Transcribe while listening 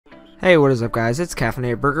Hey, what is up guys, it's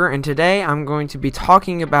Caffeinated Burger, and today I'm going to be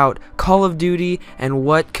talking about Call of Duty and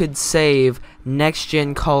what could save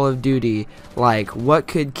next-gen Call of Duty, like what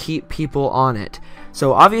could keep people on it.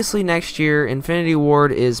 So obviously next year, Infinity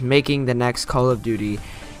Ward is making the next Call of Duty,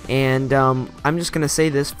 and I'm just going to say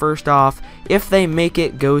this first off, if they make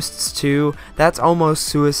it Ghosts 2, that's almost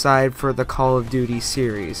suicide for the Call of Duty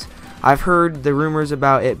series. I've heard the rumors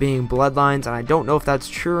about it being Bloodlines, and I don't know if that's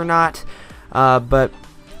true or not, but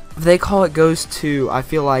if they call it Ghost 2, I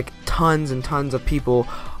feel like tons and tons of people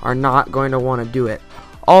are not going to want to do it.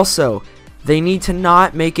 Also, they need to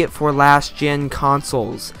not make it for last-gen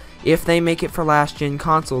consoles. If they make it for last-gen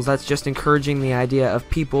consoles, that's just encouraging the idea of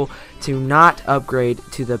people to not upgrade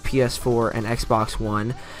to the PS4 and Xbox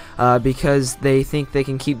One because they think they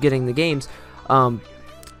can keep getting the games.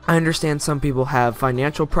 I understand some people have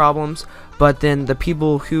financial problems, but then the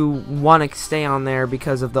people who want to stay on there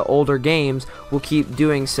because of the older games will keep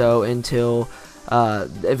doing so until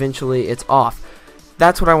eventually it's off.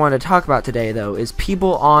 That's what I want to talk about today, though, is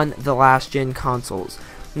people on the last-gen consoles.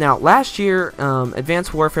 Now, last year,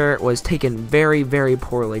 Advanced Warfare was taken very, very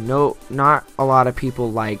poorly. Not a lot of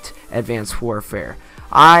people liked Advanced Warfare.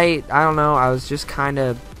 I don't know, I was just kind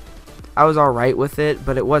of, I was alright with it,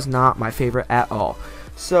 but it was not my favorite at all.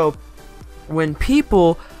 So, when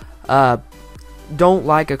people don't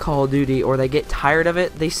like a Call of Duty or they get tired of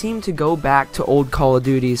it, they seem to go back to old Call of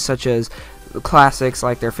Duties such as classics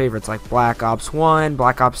like their favorites like Black Ops 1,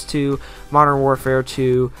 Black Ops 2, Modern Warfare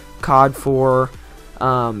 2, COD 4,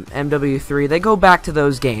 MW3. They go back to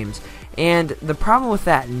those games. And the problem with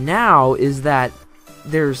that now is that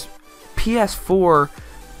there's PS4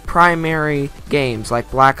 primary games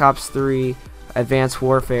like Black Ops 3, Advanced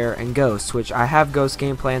Warfare, and Ghosts, which I have Ghost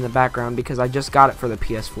gameplay in the background because I just got it for the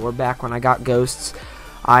PS4. Back when I got Ghosts,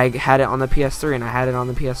 I had it on the PS3, and I had it on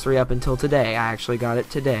the PS3 up until today. I actually got it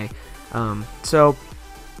today. So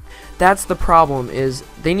that's the problem, is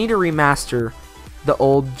they need to remaster the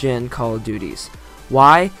old gen Call of Duties.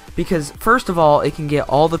 Why? Because first of all, it can get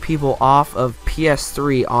all the people off of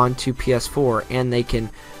PS3 onto PS4, and they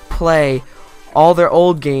can play all their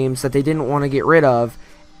old games that they didn't want to get rid of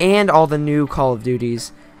and all the new Call of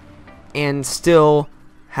Duties and still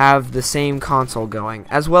have the same console going,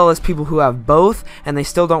 as well as people who have both and they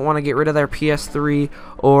still don't want to get rid of their PS3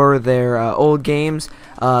 or their old games.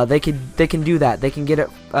 They can do that. They can get it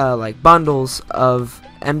like bundles of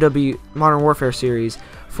MW Modern Warfare series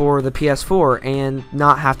for the PS4 and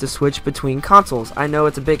not have to switch between consoles. I know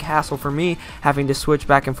it's a big hassle for me having to switch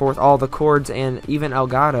back and forth all the cords and even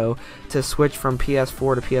Elgato to switch from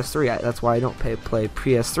PS4 to PS3. That's why I don't play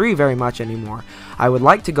PS3 very much anymore. I would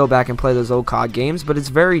like to go back and play those old COD games, but it's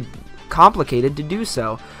very complicated to do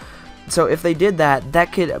so. So if they did that,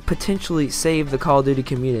 that could potentially save the Call of Duty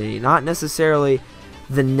community. Not necessarily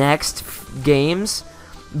the next games,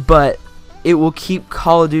 but it will keep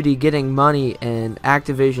Call of Duty getting money and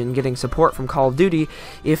Activision getting support from Call of Duty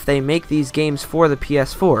if they make these games for the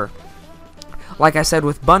PS4. Like I said,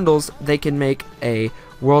 with bundles, they can make a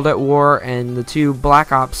World at War and the 2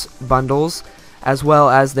 Black Ops bundles, as well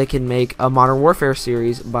as they can make a Modern Warfare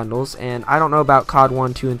series bundles. And I don't know about COD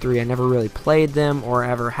 1, 2, and 3. I never really played them or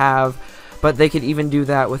ever have, but they could even do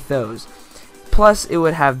that with those. Plus, it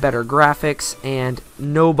would have better graphics and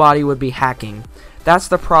nobody would be hacking. That's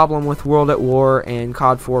the problem with World at War and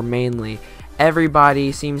COD 4 mainly.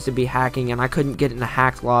 Everybody seems to be hacking, and I couldn't get in a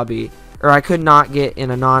hacked lobby, or I could not get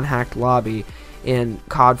in a non-hacked lobby in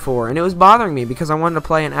COD 4, and it was bothering me because I wanted to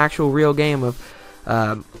play an actual real game of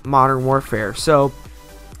Modern Warfare. So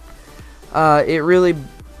it really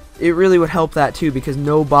would help that too, because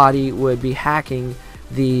nobody would be hacking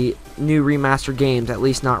the new remastered games, at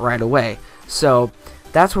least not right away. So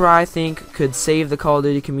that's what I think could save the Call of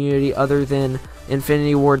Duty community, other than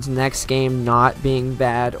Infinity Ward's next game not being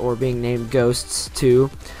bad or being named Ghosts 2.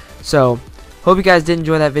 So, hope you guys did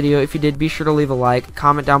enjoy that video. If you did, be sure to leave a like,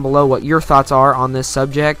 comment down below what your thoughts are on this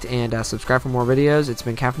subject, and subscribe for more videos. It's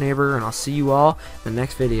been Caffeinated Burger, and I'll see you all in the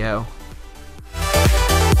next video.